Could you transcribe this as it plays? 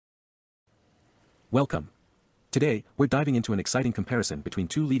Welcome. Today, we're diving into an exciting comparison between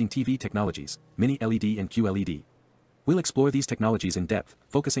two leading TV technologies, Mini LED and QLED. We'll explore these technologies in depth,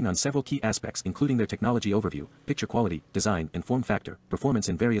 focusing on several key aspects including their technology overview, picture quality, design and form factor, performance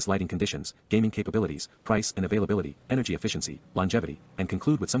in various lighting conditions, gaming capabilities, price and availability, energy efficiency, longevity, and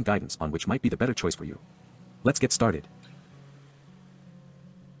conclude with some guidance on which might be the better choice for you. Let's get started.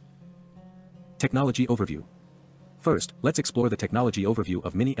 Technology overview. First, let's explore the technology overview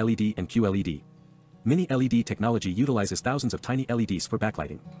of Mini LED and QLED. Mini LED technology utilizes thousands of tiny LEDs for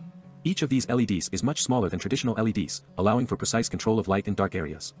backlighting. Each of these LEDs is much smaller than traditional LEDs, allowing for precise control of light in dark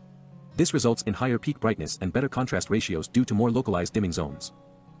areas. This results in higher peak brightness and better contrast ratios due to more localized dimming zones.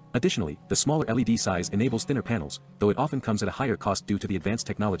 Additionally, the smaller LED size enables thinner panels, though it often comes at a higher cost due to the advanced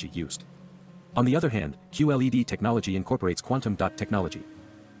technology used. On the other hand, QLED technology incorporates quantum dot technology.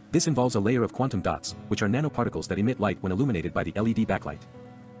 This involves a layer of quantum dots, which are nanoparticles that emit light when illuminated by the LED backlight.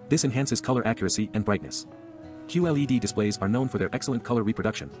 This enhances color accuracy and brightness. QLED displays are known for their excellent color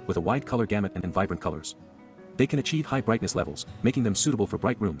reproduction, with a wide color gamut and vibrant colors. They can achieve high brightness levels, making them suitable for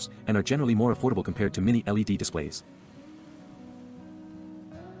bright rooms, and are generally more affordable compared to Mini LED displays.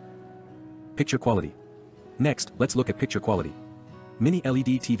 Picture quality. Next, let's look at picture quality. Mini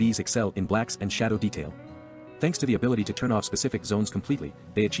LED TVs excel in blacks and shadow detail. Thanks to the ability to turn off specific zones completely,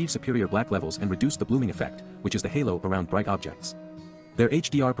 they achieve superior black levels and reduce the blooming effect, which is the halo around bright objects. Their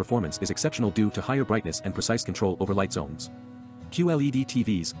HDR performance is exceptional due to higher brightness and precise control over light zones. QLED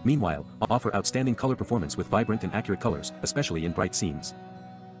TVs, meanwhile, offer outstanding color performance with vibrant and accurate colors, especially in bright scenes.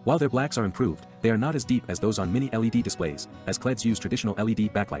 While their blacks are improved, they are not as deep as those on Mini LED displays, as QLEDs use traditional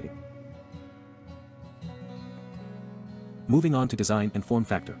LED backlighting. Moving on to design and form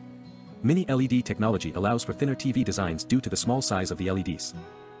factor. Mini LED technology allows for thinner TV designs due to the small size of the LEDs.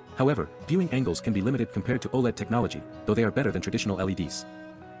 However, viewing angles can be limited compared to OLED technology, though they are better than traditional LEDs.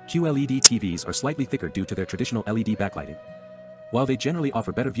 QLED TVs are slightly thicker due to their traditional LED backlighting. While they generally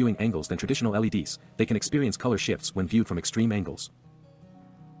offer better viewing angles than traditional LEDs, they can experience color shifts when viewed from extreme angles.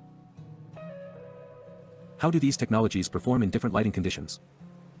 How do these technologies perform in different lighting conditions?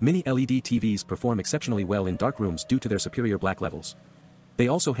 Mini LED TVs perform exceptionally well in dark rooms due to their superior black levels. They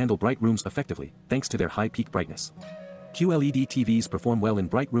also handle bright rooms effectively, thanks to their high peak brightness. QLED TVs perform well in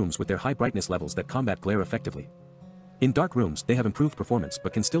bright rooms with their high brightness levels that combat glare effectively. In dark rooms, they have improved performance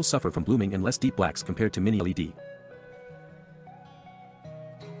but can still suffer from blooming and less deep blacks compared to Mini LED.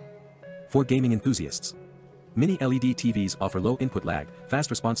 For gaming enthusiasts, Mini LED TVs offer low input lag, fast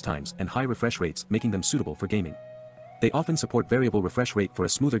response times, and high refresh rates, making them suitable for gaming. They often support variable refresh rate for a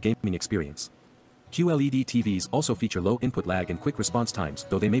smoother gaming experience. QLED TVs also feature low input lag and quick response times,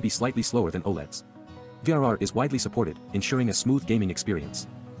 though they may be slightly slower than OLEDs. VRR is widely supported, ensuring a smooth gaming experience.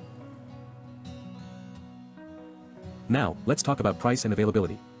 Now, let's talk about price and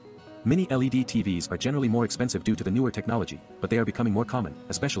availability. Mini LED TVs are generally more expensive due to the newer technology, but they are becoming more common,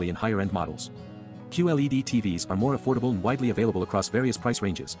 especially in higher-end models. QLED TVs are more affordable and widely available across various price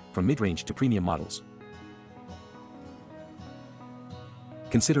ranges, from mid-range to premium models.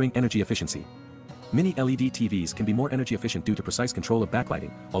 Considering energy efficiency. Mini LED TVs can be more energy efficient due to precise control of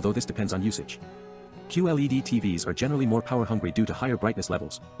backlighting, although this depends on usage. QLED TVs are generally more power-hungry due to higher brightness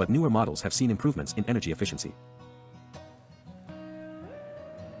levels, but newer models have seen improvements in energy efficiency.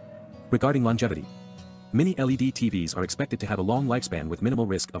 Regarding longevity, Mini LED TVs are expected to have a long lifespan with minimal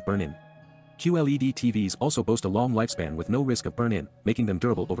risk of burn-in. QLED TVs also boast a long lifespan with no risk of burn-in, making them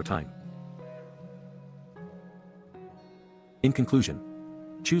durable over time. In conclusion,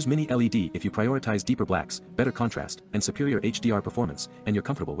 choose Mini LED if you prioritize deeper blacks, better contrast, and superior HDR performance, and you're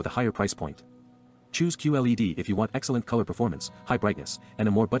comfortable with a higher price point. Choose QLED if you want excellent color performance, high brightness, and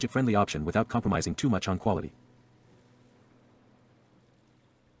a more budget-friendly option without compromising too much on quality.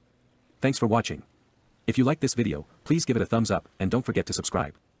 Thanks for watching. If you like this video, please give it a thumbs up and don't forget to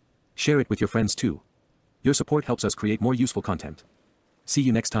subscribe. Share it with your friends too. Your support helps us create more useful content. See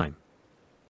you next time.